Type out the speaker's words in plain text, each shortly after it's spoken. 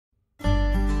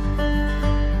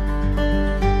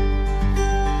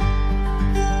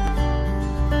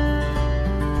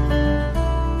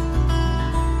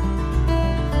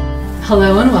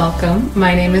Hello and welcome.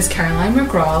 My name is Caroline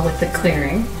McGraw with The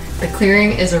Clearing. The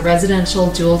Clearing is a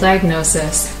residential dual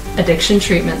diagnosis addiction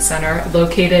treatment center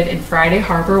located in Friday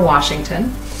Harbor,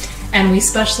 Washington. And we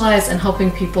specialize in helping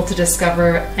people to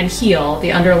discover and heal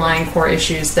the underlying core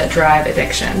issues that drive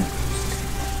addiction.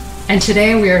 And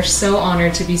today we are so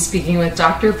honored to be speaking with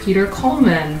Dr. Peter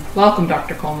Coleman. Welcome,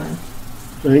 Dr. Coleman.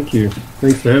 Thank you.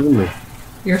 Thanks for having me.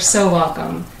 You're so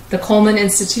welcome. The Coleman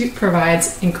Institute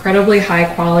provides incredibly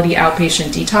high-quality outpatient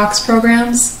detox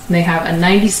programs. They have a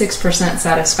 96%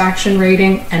 satisfaction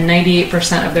rating, and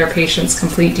 98% of their patients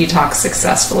complete detox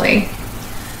successfully.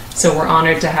 So we're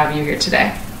honored to have you here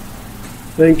today.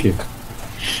 Thank you.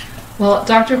 Well,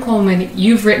 Dr. Coleman,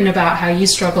 you've written about how you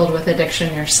struggled with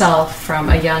addiction yourself from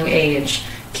a young age.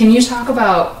 Can you talk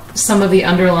about some of the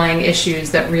underlying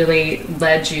issues that really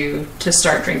led you to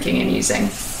start drinking and using?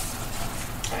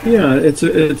 Yeah, it's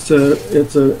a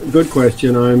good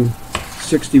question. I'm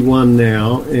 61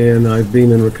 now, and I've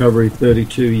been in recovery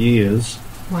 32 years.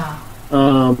 Wow.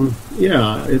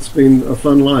 Yeah, it's been a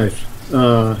fun life.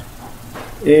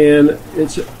 And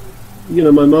it's,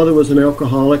 my mother was an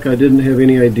alcoholic. I didn't have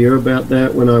any idea about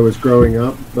that when I was growing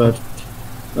up, but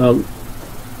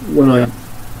when I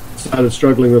started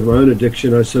struggling with my own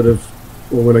addiction,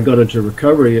 when I got into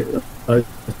recovery, I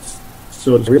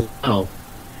sort of realized, wow,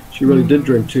 she really did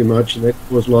drink too much, and that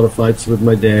caused a lot of fights with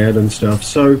my dad and stuff.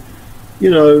 So,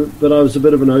 but I was a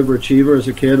bit of an overachiever as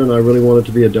a kid, and I really wanted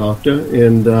to be a doctor.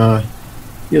 And, I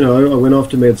went off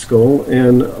to med school,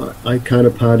 and I kind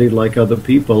of partied like other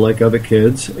people, like other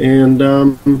kids. And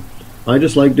I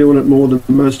just liked doing it more than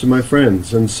most of my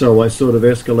friends. And so I sort of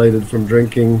escalated from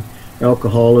drinking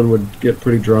alcohol and would get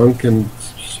pretty drunk and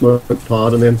smoke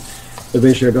pot, and then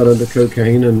eventually I got into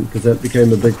cocaine, and because that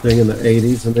became a big thing in the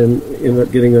 80s, and then ended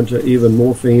up getting into even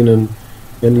morphine and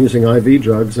using IV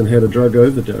drugs, and had a drug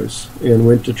overdose and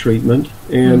went to treatment.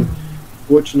 And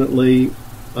fortunately,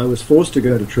 I was forced to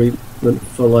go to treatment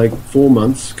for like 4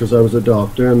 months because I was a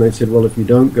doctor, and they said, well, if you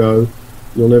don't go,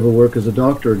 you'll never work as a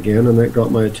doctor again. And that got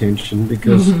my attention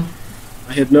because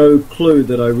I had no clue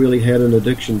that I really had an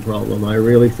addiction problem. I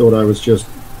really thought I was just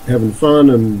having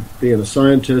fun and being a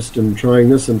scientist and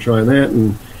trying this and trying that,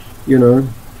 and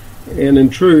and in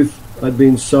truth I'd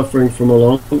been suffering for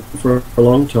a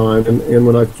long time, and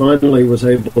when I finally was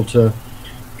able to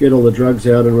get all the drugs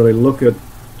out and really look at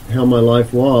how my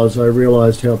life was, I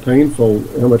realized how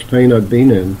much pain I'd been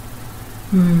in.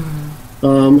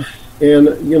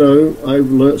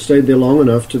 I stayed there long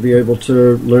enough to be able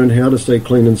to learn how to stay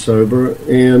clean and sober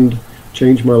and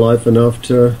change my life enough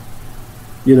to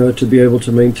be able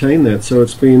to maintain that. So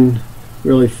it's been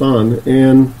really fun.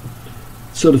 And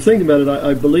so to think about it,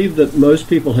 I believe that most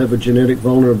people have a genetic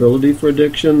vulnerability for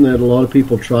addiction, that a lot of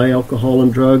people try alcohol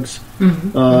and drugs,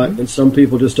 and some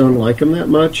people just don't like them that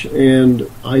much, and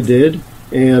I did.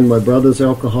 And my brother's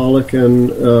alcoholic,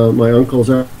 and my uncle's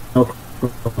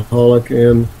alcoholic,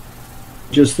 and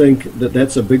just think that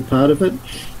that's a big part of it.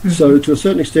 So to a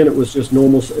certain extent it was just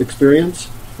normal experience,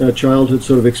 childhood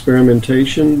sort of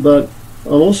experimentation, but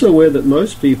I'm also aware that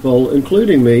most people,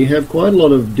 including me, have quite a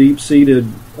lot of deep-seated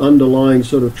underlying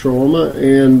sort of trauma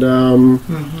and,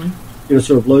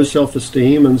 sort of low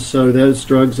self-esteem. And so those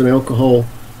drugs and alcohol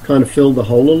kind of filled the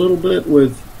hole a little bit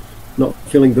with not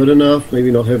feeling good enough,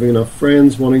 maybe not having enough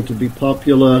friends, wanting to be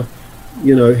popular,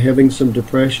 having some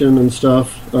depression and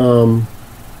stuff.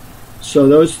 So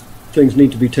those things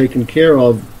need to be taken care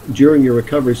of during your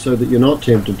recovery so that you're not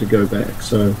tempted to go back.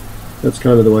 So that's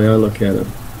kind of the way I look at it.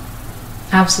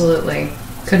 Absolutely.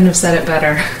 Couldn't have said it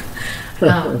better.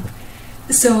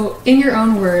 So in your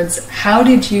own words, how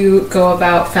did you go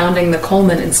about founding the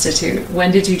Coleman Institute?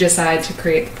 When did you decide to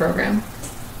create the program?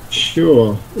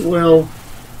 Sure. Well,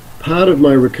 part of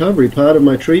my recovery, part of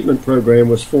my treatment program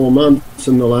was 4 months,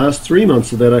 and the last 3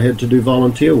 months of that I had to do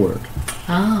volunteer work.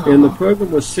 Oh. And the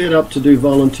program was set up to do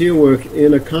volunteer work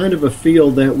in a kind of a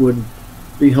field that would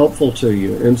be helpful to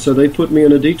you. And so they put me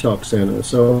in a detox center.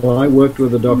 So I worked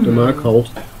with a Dr. Mark Holt,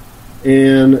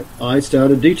 and I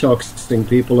started detoxing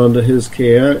people under his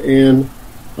care, and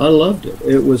I loved it.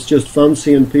 It was just fun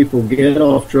seeing people get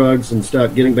off drugs and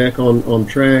start getting back on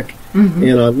track.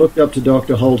 And I looked up to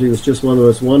Dr. Holt. He was just one of the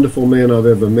most wonderful men I've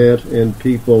ever met, and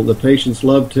the patients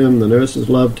loved him, the nurses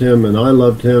loved him, and I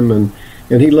loved him, and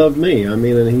he loved me. I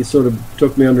mean, and he sort of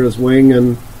took me under his wing,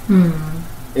 and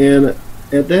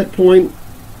at that point,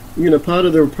 part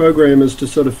of the program is to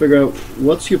sort of figure out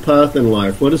what's your path in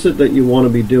life. What is it that you want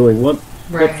to be doing? What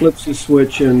flips your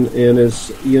switch and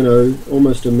is,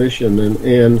 almost a mission.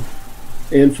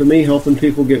 And for me, helping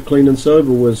people get clean and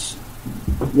sober was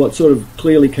what sort of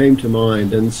clearly came to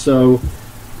mind. And so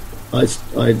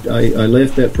I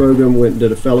left that program, went and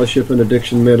did a fellowship in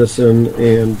addiction medicine,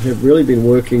 and have really been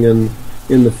working in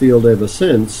the field ever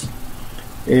since.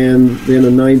 And then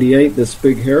in '98, this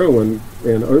big heroin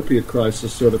and opiate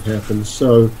crisis sort of happened.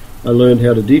 So I learned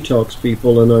how to detox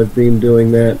people, and I've been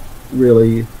doing that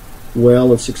really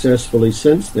well and successfully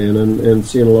since then, and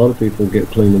seeing a lot of people get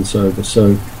clean and sober.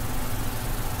 So,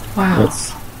 wow.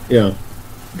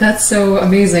 That's so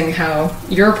amazing how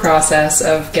your process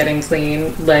of getting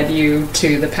clean led you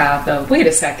to the path of, wait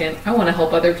a second, I want to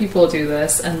help other people do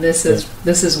this, and this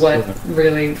is what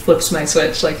really flips my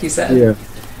switch, like you said. Yeah.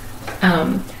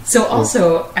 So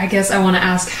also, I guess I want to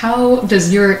ask, how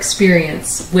does your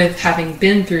experience with having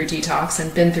been through detox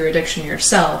and been through addiction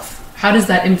yourself, how does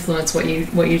that influence what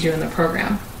you do in the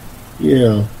program?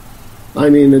 Yeah, I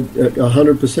mean,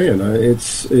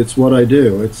 100%. It's what I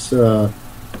do.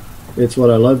 It's what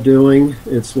I love doing.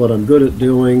 It's what I'm good at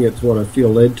doing. It's what I feel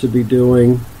led to be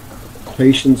doing.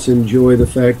 Patients enjoy the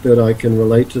fact that I can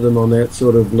relate to them on that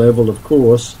sort of level, of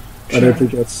course. Sure. I don't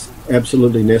think that's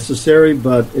absolutely necessary,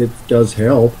 but it does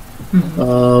help.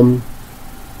 Mm-hmm.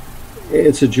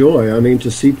 It's a joy. I mean,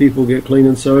 to see people get clean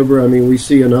and sober. I mean, we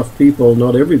see enough people.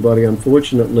 Not everybody,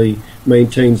 unfortunately,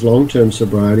 maintains long-term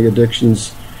sobriety.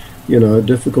 Addiction's, a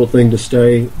difficult thing to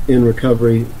stay in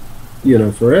recovery,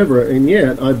 forever. And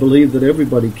yet, I believe that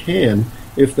everybody can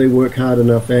if they work hard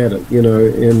enough at it.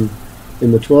 In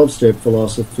the 12-step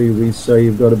philosophy, we say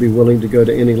you've got to be willing to go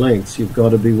to any lengths. You've got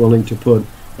to be willing to put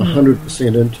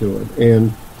 100% into it.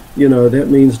 And, that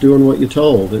means doing what you're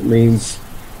told. It means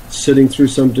sitting through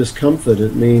some discomfort.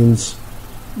 It means,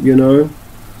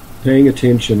 paying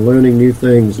attention, learning new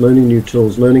things, learning new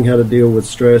tools, learning how to deal with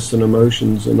stress and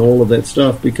emotions and all of that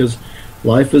stuff, because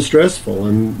life is stressful.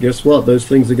 And guess what? Those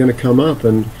things are going to come up,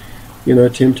 and,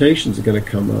 temptations are going to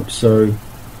come up. So,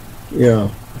 yeah.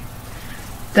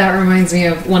 That reminds me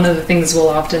of one of the things we'll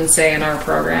often say in our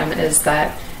program is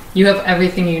that you have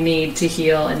everything you need to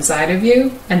heal inside of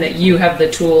you, and that you have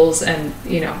the tools, and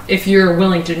if you're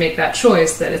willing to make that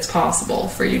choice, that it's possible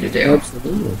for you to do.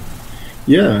 Absolutely.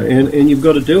 Yeah, and you've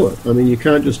got to do it. I mean, you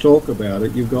can't just talk about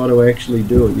it. You've got to actually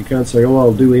do it. You can't say, oh,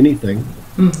 I'll do anything.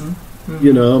 Mm-hmm.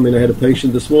 Mm-hmm. I had a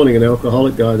patient this morning, an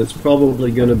alcoholic guy that's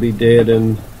probably going to be dead,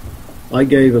 and I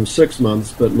gave him 6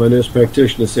 months, but my nurse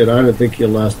practitioner said, I don't think he'll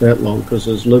last that long because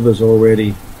his liver's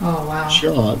already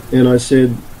shot. And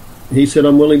he said,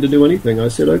 I'm willing to do anything. I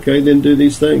said, okay, then do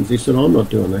these things. He said, I'm not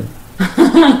doing that.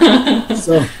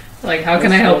 So, how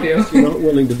can I help you? You're not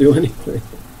willing to do anything.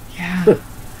 Yeah.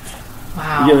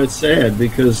 Wow. It's sad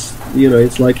because,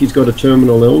 it's like he's got a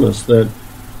terminal illness that,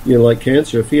 like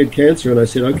cancer. If he had cancer and I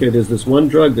said, okay, there's this one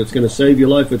drug that's going to save your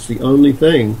life, it's the only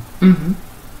thing,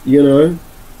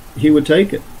 he would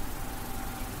take it.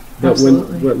 But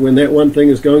when that one thing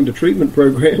is going to treatment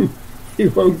program, he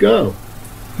won't go.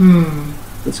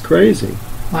 It's crazy.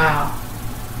 Wow.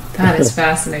 That is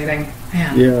fascinating.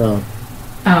 Man.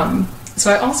 Yeah.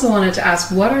 So I also wanted to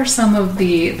ask, what are some of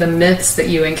the myths that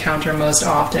you encounter most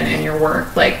often in your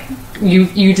work? Like,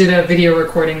 you did a video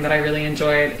recording that I really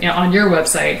enjoyed on your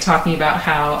website talking about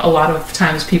how a lot of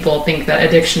times people think that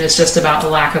addiction is just about a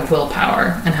lack of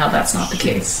willpower, and how that's not the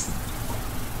case.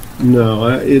 No,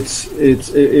 it's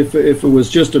if it was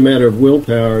just a matter of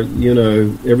willpower,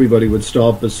 everybody would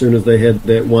stop as soon as they had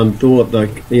that one thought,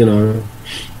 like,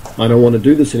 I don't want to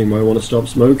do this anymore. I want to stop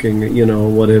smoking, or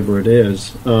whatever it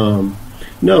is.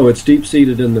 No, it's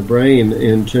deep-seated in the brain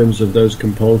in terms of those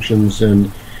compulsions,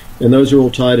 and those are all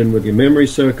tied in with your memory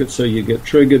circuit, so you get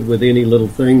triggered with any little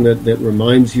thing that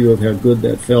reminds you of how good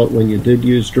that felt when you did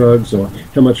use drugs, or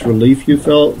how much relief you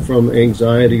felt from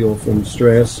anxiety or from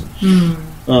stress.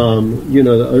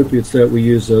 The opiates that we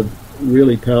use are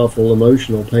really powerful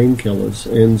emotional painkillers,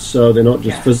 and so they're not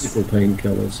just physical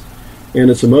painkillers.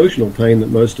 And it's emotional pain that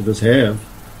most of us have,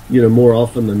 more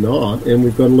often than not, and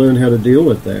we've got to learn how to deal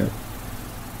with that.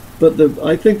 But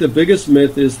I think the biggest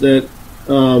myth is that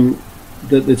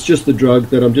that it's just the drug,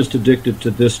 that I'm just addicted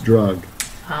to this drug.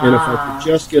 And if I could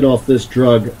just get off this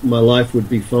drug, my life would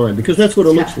be fine. Because that's what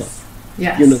it looks like.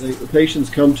 Yes. The patients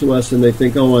come to us and they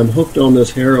think, oh, I'm hooked on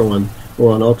this heroin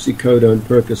or on oxycodone,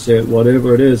 Percocet,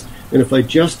 whatever it is. And if I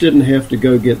just didn't have to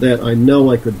go get that, I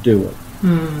know I could do it.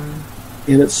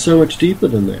 And it's so much deeper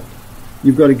than that.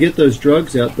 You've got to get those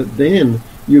drugs out, but then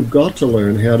you've got to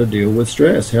learn how to deal with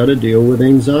stress, how to deal with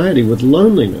anxiety, with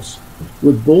loneliness,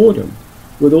 with boredom,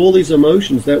 with all these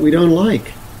emotions that we don't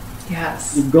like.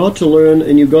 Yes. You've got to learn,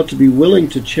 and you've got to be willing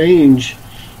to change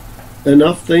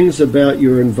enough things about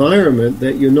your environment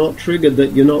that you're not triggered,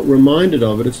 that you're not reminded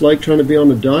of it. It's like trying to be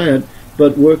on a diet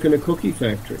but work in a cookie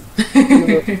factory.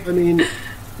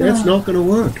 That's not going to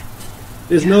work.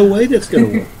 There's no way that's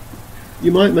going to work.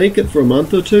 You might make it for a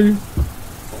month or two,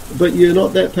 but you're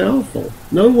not that powerful.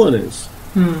 No one is.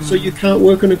 So you can't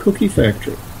work in a cookie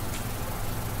factory.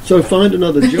 So find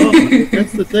another job.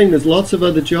 That's the thing. There's lots of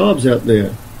other jobs out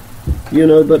there,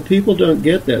 but people don't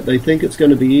get that. They think it's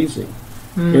going to be easy,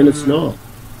 and it's not.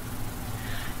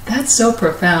 That's so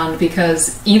profound,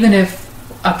 because even if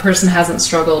a person hasn't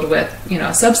struggled with,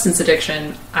 a substance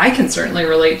addiction, I can certainly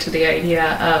relate to the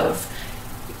idea of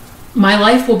my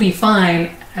life will be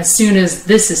fine as soon as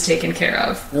this is taken care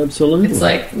of. Absolutely. It's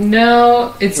like,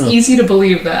 no, it's easy to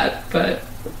believe that, but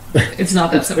it's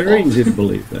not that simple. It's very easy to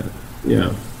believe that.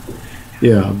 Yeah.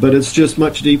 Yeah, but it's just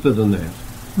much deeper than that.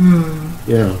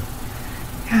 Yeah.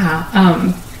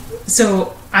 Yeah.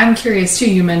 So I'm curious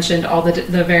too, you mentioned all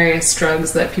the various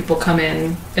drugs that people come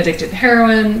in addicted to: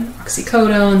 heroin,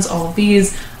 oxycodones, all of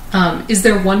these. Is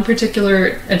there one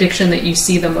particular addiction that you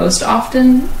see the most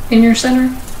often in your center?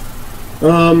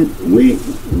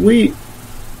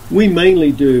 We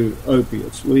mainly do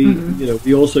opiates.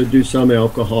 We also do some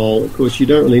alcohol. Of course, you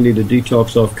don't really need a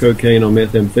detox off cocaine or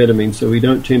methamphetamine, so we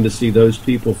don't tend to see those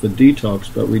people for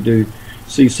detox, but we do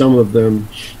see some of them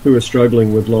who are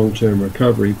struggling with long-term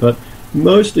recovery. But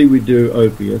mostly we do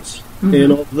opiates,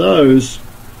 and of those,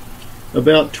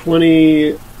 about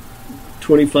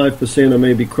 25% are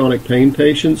maybe chronic pain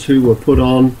patients who were put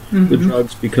on the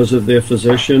drugs because of their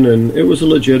physician, and it was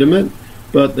legitimate,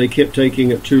 but they kept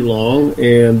taking it too long,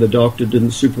 and the doctor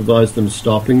didn't supervise them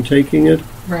stopping taking it.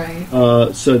 Right.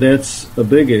 So that's a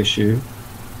big issue.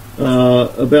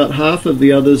 About half of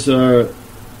the others are,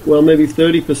 maybe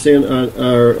 30%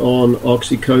 are on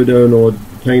oxycodone or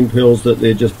pain pills that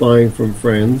they're just buying from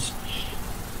friends.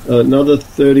 Another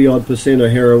 30-odd% are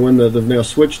heroin that they've now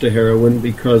switched to heroin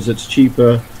because it's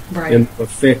cheaper and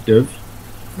effective.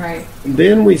 Right.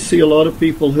 Then we see a lot of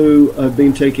people who have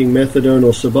been taking methadone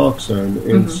or Suboxone,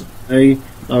 and they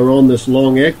are on this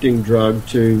long-acting drug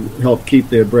to help keep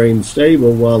their brain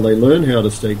stable while they learn how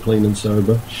to stay clean and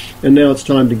sober. And now it's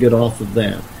time to get off of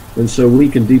that. And so we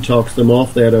can detox them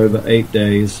off that over 8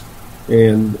 days.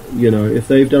 And, if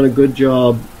they've done a good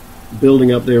job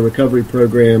building up their recovery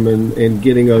program and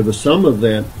getting over some of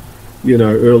that,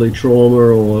 early trauma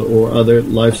or other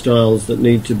lifestyles that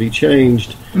need to be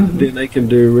changed, then they can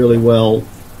do really well.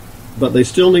 But they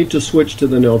still need to switch to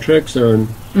the naltrexone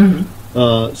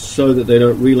so that they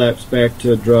don't relapse back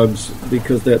to drugs,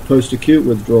 because that post-acute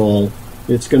withdrawal,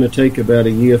 it's going to take about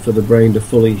a year for the brain to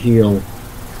fully heal.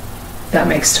 That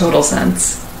makes total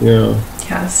sense. Yeah.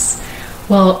 Yes.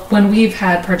 Well, when we've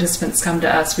had participants come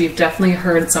to us, we've definitely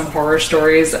heard some horror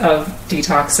stories of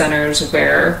detox centers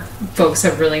where folks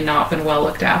have really not been well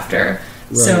looked after.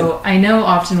 Right. So I know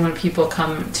often when people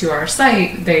come to our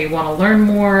site, they want to learn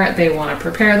more, they want to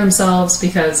prepare themselves,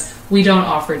 because we don't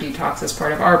offer detox as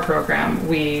part of our program.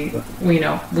 We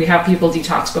have people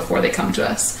detox before they come to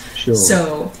us. Sure.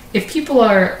 So if people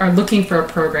are looking for a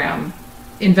program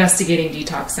investigating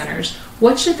detox centers,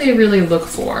 what should they really look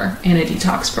for in a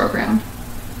detox program?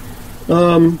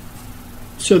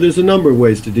 So there's a number of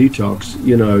ways to detox.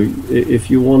 If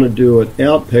you want to do it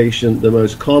outpatient, the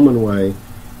most common way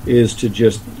is to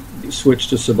just switch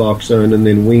to Suboxone and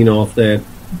then wean off that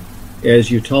as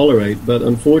you tolerate. But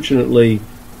unfortunately,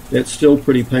 that's still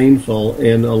pretty painful,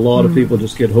 and a lot of people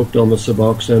just get hooked on the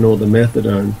Suboxone or the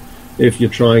methadone if you're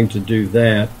trying to do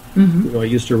that. I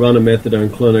used to run a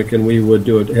methadone clinic, and we would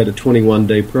had a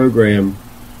 21-day program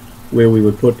where we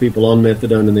would put people on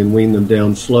methadone and then wean them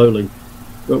down slowly.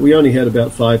 But we only had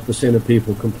about 5% of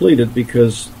people complete it,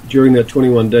 because during that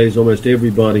 21 days, almost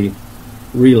everybody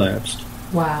relapsed.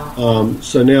 Wow.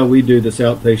 So now we do this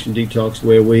outpatient detox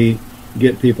where we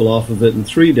get people off of it in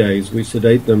 3 days. We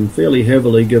sedate them fairly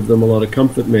heavily, give them a lot of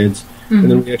comfort meds, and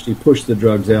then we actually push the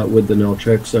drugs out with the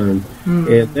naltrexone.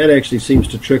 And that actually seems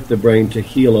to trick the brain to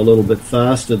heal a little bit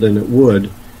faster than it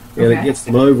would, and it gets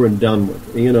them over and done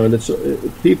with. And it's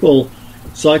people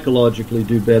psychologically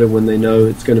do better when they know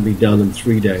it's going to be done in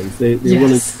 3 days. They're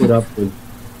willing to put up with,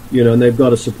 and they've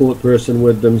got a support person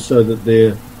with them so that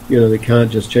they can't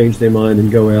just change their mind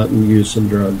and go out and use some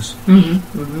drugs.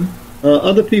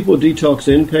 Other people detox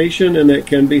inpatient, and that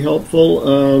can be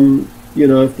helpful.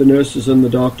 If the nurses and the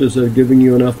doctors are giving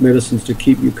you enough medicines to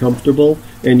keep you comfortable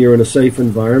and you're in a safe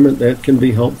environment, that can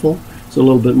be helpful. It's a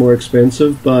little bit more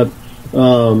expensive, but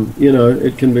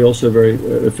it can be also very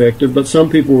effective. But some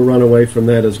people will run away from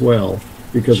that as well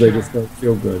because they just don't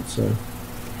feel good. So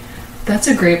that's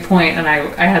a great point, and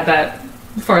I had that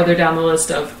farther down the list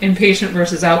of inpatient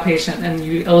versus outpatient, and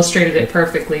you illustrated it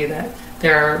perfectly, that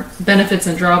there are benefits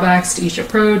and drawbacks to each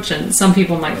approach, and some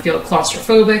people might feel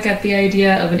claustrophobic at the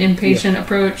idea of an inpatient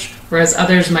approach, whereas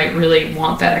others might really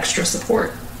want that extra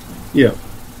support. Yeah.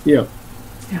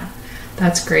 Yeah,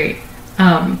 that's great.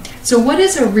 So what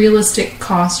is a realistic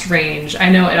cost range? I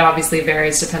know it obviously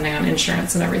varies depending on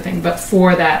insurance and everything, but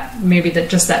for that, maybe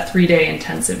just that 3-day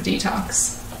intensive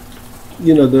detox.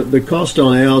 You know, the cost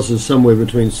on ours is somewhere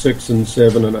between $6,000 and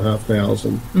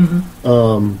 $7,500.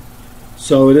 Mm-hmm.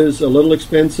 So it is a little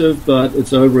expensive, but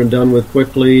it's over and done with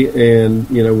quickly. And,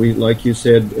 you know, we, like you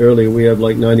said earlier, we have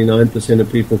like 99%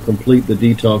 of people complete the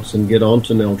detox and get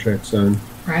onto naltrexone.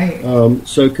 Right.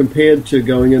 So compared to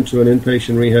going into an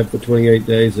inpatient rehab for 28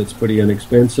 days, it's pretty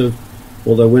inexpensive,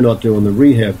 although we're not doing the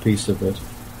rehab piece of it.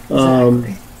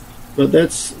 Exactly. But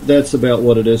that's about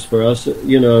what it is for us.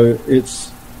 You know,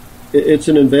 it's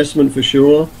an investment for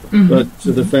sure, mm-hmm. but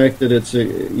to the fact that it's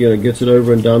gets it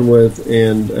over and done with,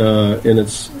 and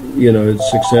it's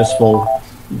it's successful,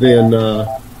 then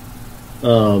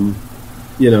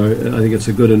I think it's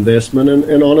a good investment.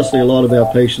 And honestly, a lot of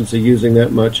our patients are using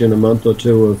that much in a month or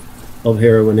two of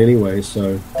heroin anyway.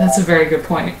 So that's a very good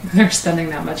point. They're spending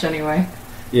that much anyway.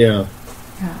 Yeah.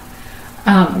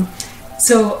 Yeah.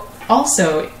 So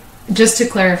also, just to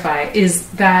clarify, is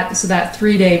that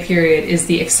 3-day period is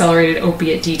the accelerated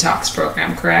opiate detox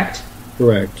program, correct?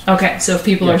 Correct. Okay, so if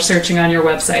people are searching on your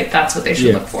website, that's what they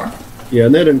should look for. Yeah,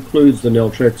 and that includes the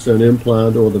naltrexone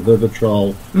implant or the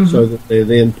Vivitrol, mm-hmm. so that they're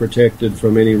then protected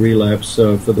from any relapse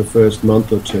for the first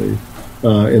month or two,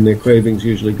 and their cravings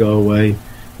usually go away.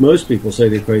 Most people say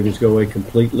their cravings go away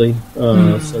completely,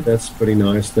 so that's pretty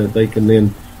nice that they can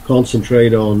then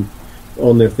concentrate on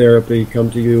their therapy, come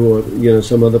to you or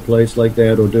some other place like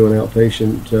that, or do an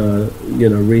outpatient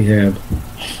rehab.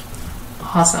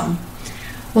 Awesome.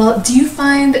 Well, do you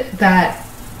find that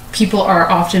people are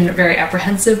often very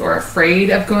apprehensive or afraid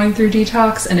of going through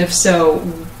detox, and if so,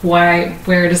 why?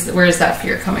 Where is that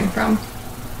fear coming from?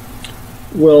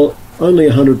 Well, only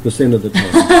 100% of the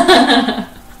time.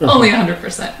 Only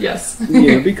 100%, yes.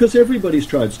 Yeah, because everybody's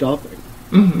tried stopping.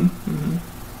 Mm-hmm, mm-hmm.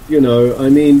 I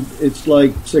mean, it's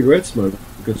like cigarette smoke,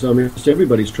 because almost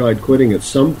everybody's tried quitting at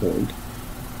some point.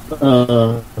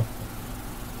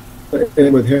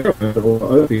 And with heroin or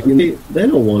opiate, they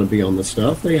don't want to be on the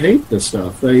stuff. They hate the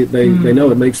stuff. They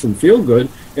know it makes them feel good,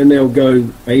 and they'll go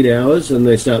 8 hours and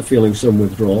they start feeling some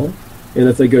withdrawal. And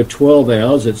if they go 12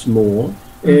 hours, it's more.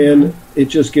 And it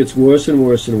just gets worse and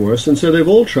worse and worse. And so they've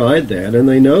all tried that, and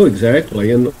they know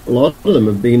exactly. And a lot of them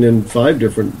have been in 5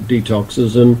 different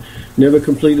detoxes and never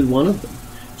completed one of them.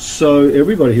 So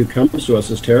everybody who comes to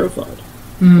us is terrified.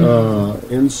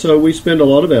 And so we spend a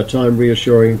lot of our time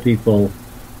reassuring people,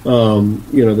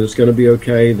 that it's going to be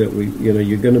okay, that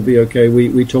you're going to be okay.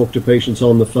 We talk to patients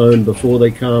on the phone before they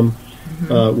come,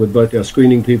 with both our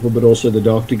screening people, but also the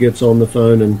doctor gets on the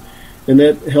phone, and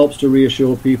that helps to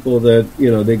reassure people that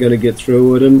they're going to get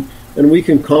through it, and we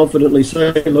can confidently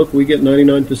say, look, we get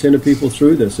 99% of people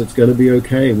through this. It's going to be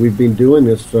okay. We've been doing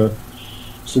this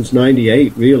since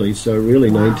 '98, really, so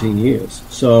really 19 years.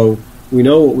 So we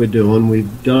know what we're doing.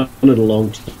 We've done it a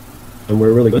long time, and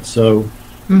we're really good. So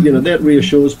that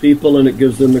reassures people, and it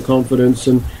gives them the confidence.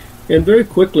 And very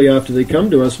quickly after they come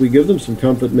to us, we give them some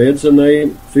comfort meds, and they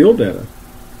feel better.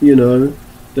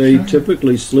 They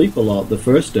typically sleep a lot the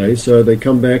first day, so they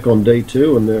come back on day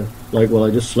 2, and they're like, well,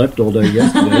 I just slept all day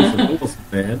yesterday, so it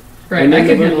wasn't bad. Right, and then I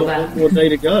can they've handle got that. one more day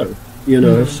to go,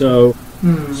 So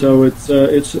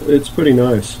it's pretty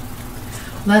nice.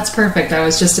 Well, that's perfect. I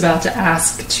was just about to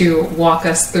ask to walk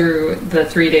us through the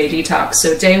 3-day detox.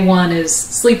 So day 1 is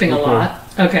sleeping a lot.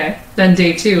 Okay. Then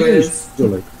day 2 is...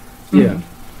 Yeah.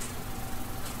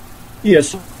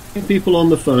 Yes. People on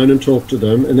the phone and talk to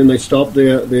them, and then they stop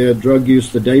their drug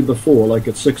use the day before, like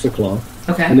at 6 o'clock.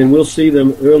 Okay. And then we'll see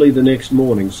them early the next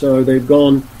morning. So they've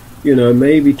gone,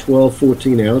 maybe 12,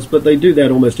 14 hours, but they do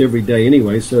that almost every day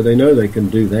anyway, so they know they can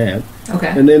do that. Okay.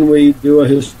 And then we do a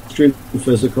history and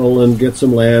physical and get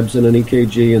some labs and an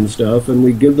EKG and stuff, and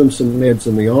we give them some meds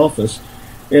in the office.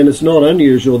 And it's not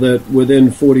unusual that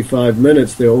within 45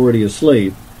 minutes they're already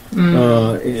asleep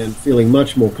and feeling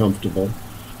much more comfortable.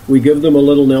 We give them a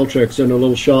little naltrexone, a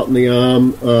little shot in the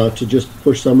arm to just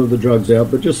push some of the drugs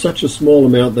out, but just such a small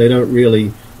amount they don't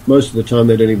really, most of the time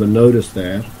they don't even notice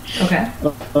that. Okay.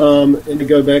 And they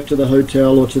go back to the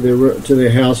hotel or to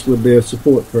their house with their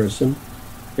support person,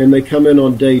 and they come in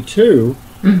on day 2,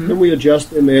 and we adjust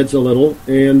their meds a little,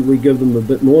 and we give them a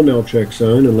bit more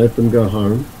naltrexone and let them go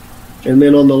home. And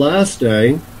then on the last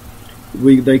day,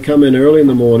 they come in early in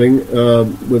the morning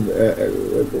with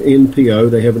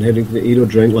NPO. They haven't had anything to eat or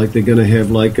drink, like they're going to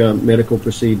have like a medical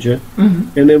procedure.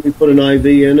 And then we put an IV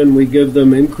in, and we give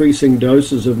them increasing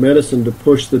doses of medicine to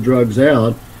push the drugs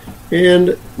out.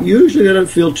 And usually they don't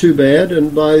feel too bad.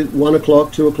 And by 1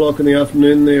 o'clock, 2 o'clock in the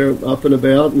afternoon, they're up and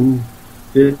about, and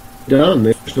they're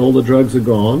done. All the drugs are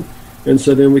gone, and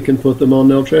so then we can put them on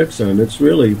naltrexone. It's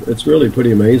really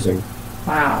pretty amazing.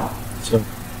 Wow. So,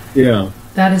 yeah.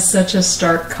 That is such a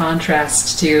stark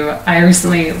contrast to, I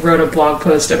recently wrote a blog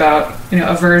post about,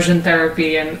 aversion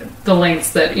therapy and the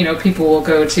lengths that, people will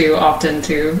go to often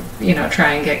to,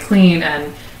 try and get clean.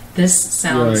 And this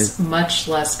sounds much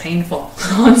less painful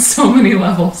on so many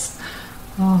levels.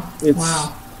 Oh,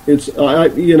 wow.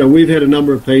 We've had a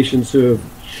number of patients who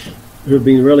have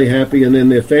been really happy, and then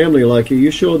their family like, are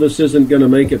you sure this isn't going to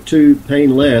make it too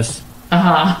painless?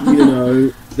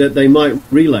 That they might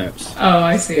relapse. Oh,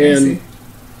 I see.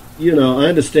 I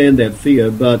understand that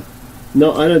fear, but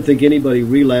no, I don't think anybody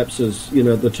relapses,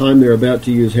 at the time they're about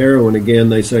to use heroin again,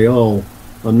 they say, oh,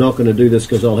 I'm not going to do this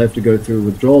because I'll have to go through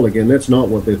withdrawal again. That's not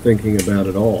what they're thinking about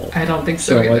at all. I don't think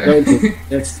so either. I don't think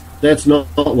that's not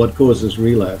what causes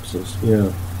relapses,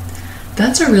 yeah.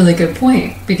 That's a really good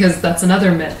point, because that's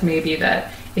another myth, maybe,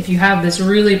 that if you have this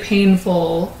really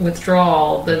painful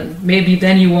withdrawal, then maybe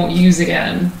then you won't use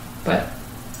again, but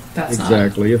that's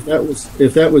exactly. If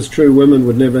that was true, women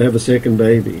would never have a second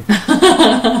baby.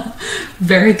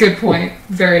 Very good point.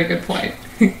 Very good point.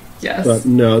 Yes. But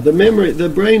no, the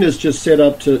brain is just set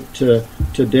up to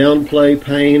downplay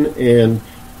pain, and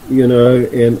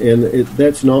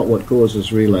that's not what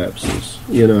causes relapses.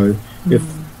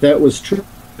 If that was true,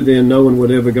 then no one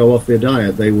would ever go off their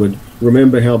diet. They would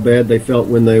remember how bad they felt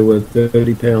when they were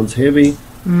 30 pounds heavy,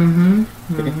 and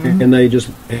they just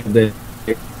have that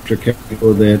extra cake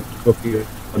or that cookie or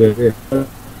whatever.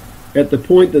 At the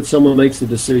point that someone makes the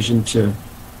decision to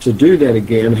do that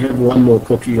again, have one more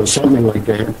cookie or something like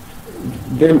that,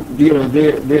 then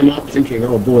they're not thinking,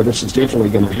 oh boy, this is definitely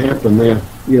going to happen.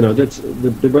 That's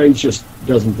the brain just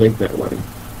doesn't think that way.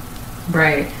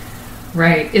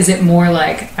 Right. Is it more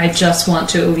like, I just want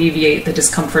to alleviate the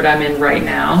discomfort I'm in right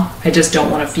now? I just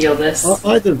don't want to feel this?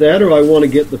 Either that, or I want to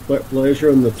get the pleasure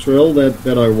and the thrill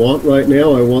that I want right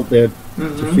now. I want that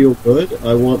to feel good.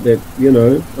 I want that,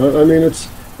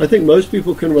 I think most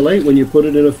people can relate when you put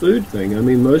it in a food thing. I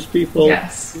mean, most people,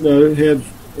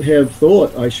 have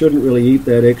thought, I shouldn't really eat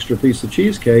that extra piece of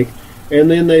cheesecake.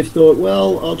 And then they've thought,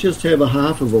 well, I'll just have a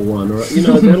half of a one, or,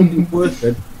 that'll be worth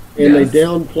it. And they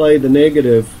downplay the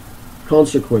negative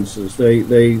consequences.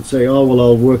 They say, oh, well,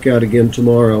 I'll work out again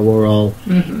tomorrow, or I'll,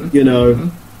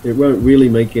 it won't really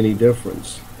make any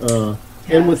difference.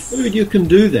 And with food, you can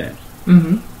do that.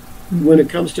 When it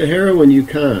comes to heroin, you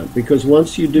can't, because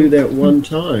once you do that one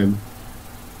time,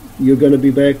 you're going to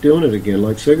be back doing it again.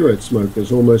 Like cigarette smokers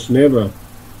almost never,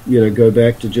 go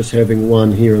back to just having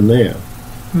one here and there.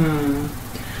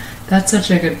 That's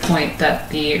such a good point, that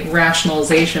the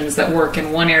rationalizations that work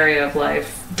in one area of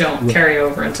life don't carry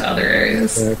over into other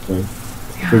areas.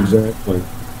 Exactly.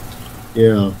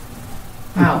 Yeah.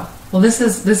 Wow. Well, this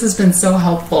has been so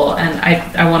helpful, and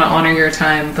I want to honor your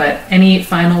time, but any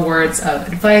final words of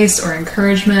advice or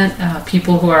encouragement,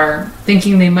 people who are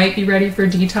thinking they might be ready for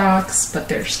detox, but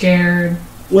they're scared?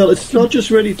 Well, it's not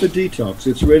just ready for detox,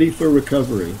 it's ready for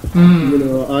recovery.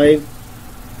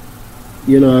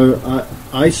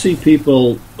 I see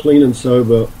people clean and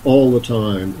sober all the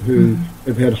time who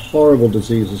have had horrible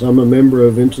diseases. I'm a member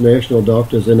of International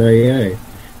Doctors in AA,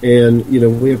 and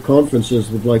we have conferences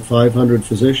with like 500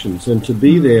 physicians, and to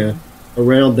be there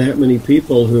around that many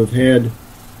people who have had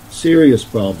serious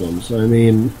problems, I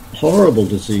mean, horrible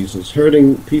diseases,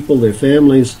 hurting people, their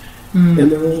families,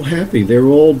 and they're all happy, they're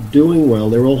all doing well,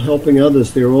 they're all helping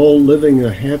others, they're all living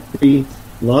a happy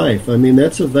life. I mean,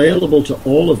 that's available to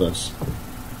all of us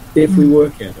if we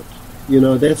work at it.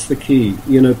 That's the key.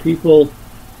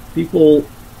 People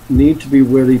need to be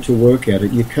ready to work at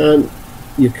it. You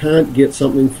can't get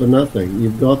something for nothing.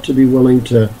 You've got to be willing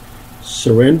to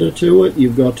surrender to it.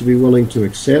 You've got to be willing to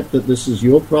accept that this is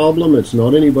your problem. It's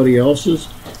not anybody else's.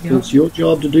 It's your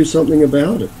job to do something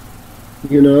about it.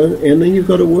 And then you've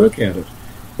got to work at it.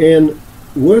 And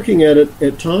working at it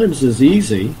at times is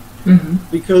easy,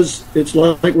 because it's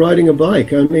like riding a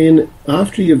bike. I mean,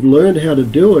 after you've learned how to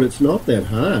do it, it's not that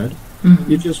hard.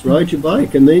 You just ride your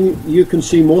bike, and then you can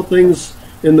see more things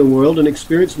in the world and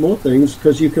experience more things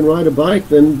because you can ride a bike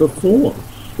than before.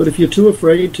 But if you're too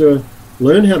afraid to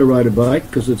learn how to ride a bike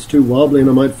because it's too wobbly and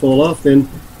it might fall off, then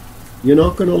you're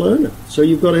not going to learn it. So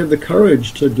you've got to have the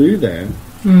courage to do that.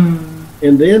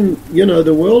 And then,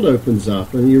 the world opens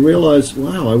up and you realize,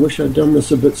 wow, I wish I'd done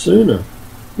this a bit sooner.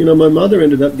 My mother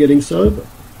ended up getting sober,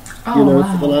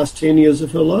 for the last 10 years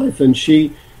of her life. And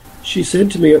she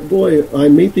said to me, boy, I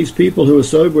meet these people who are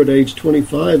sober at age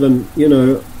 25 and,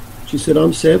 she said,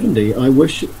 I'm 70. I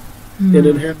wish it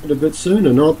had happened a bit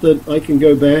sooner. Not that I can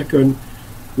go back and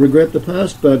regret the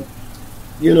past, but,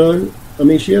 I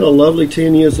mean, she had a lovely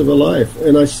 10 years of her life,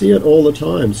 and I see it all the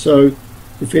time. So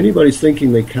if anybody's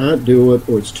thinking they can't do it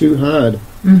or it's too hard,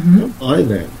 don't buy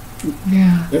that.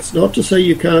 Yeah. That's not to say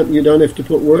you don't have to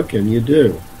put work in. You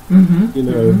do. You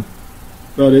know,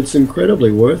 but it's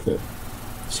incredibly worth it.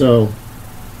 So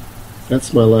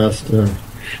that's my last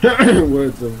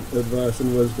words of advice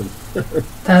and wisdom.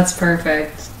 That's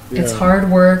perfect. Yeah. It's hard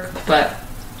work, but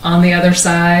on the other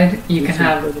side, you can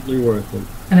have incredibly worth it.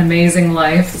 An amazing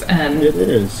life, and it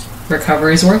is.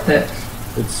 Recovery's worth it.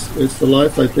 It's the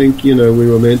life I think, you know, we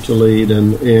were meant to lead,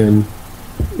 and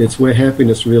it's where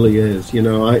happiness really is. You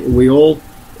know, we all,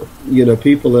 you know,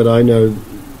 people that I know,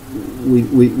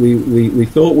 we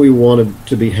thought we wanted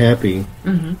to be happy,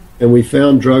 and we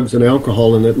found drugs and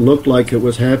alcohol, and it looked like it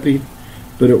was happy,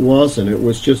 but it wasn't. It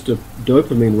was just a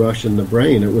dopamine rush in the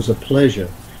brain. It was a pleasure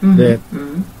that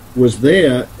was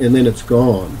there, and then it's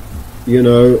gone, you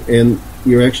know, and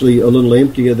you're actually a little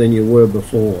emptier than you were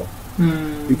before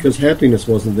because happiness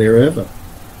wasn't there ever.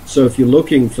 So if you're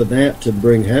looking for that to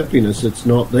bring happiness, it's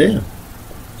not there.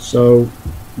 So,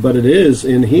 but it is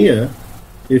in here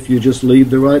if you just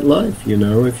lead the right life, you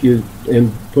know.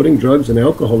 And putting drugs and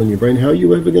alcohol in your brain, how are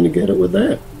you ever going to get it with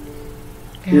that?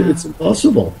 Yeah. It's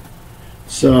impossible.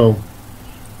 So,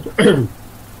 yeah.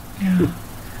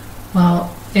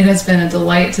 Well, it has been a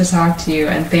delight to talk to you,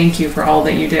 and thank you for all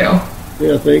that you do.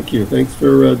 Yeah, thank you. Thanks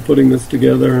for putting this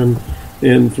together,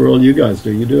 and for all you guys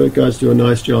do. You guys do a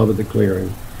nice job at the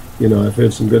clearing. You know, I've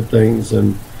heard some good things,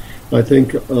 and I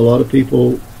think a lot of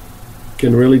people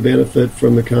can really benefit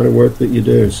from the kind of work that you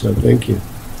do. So thank you.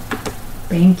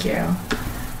 Thank you.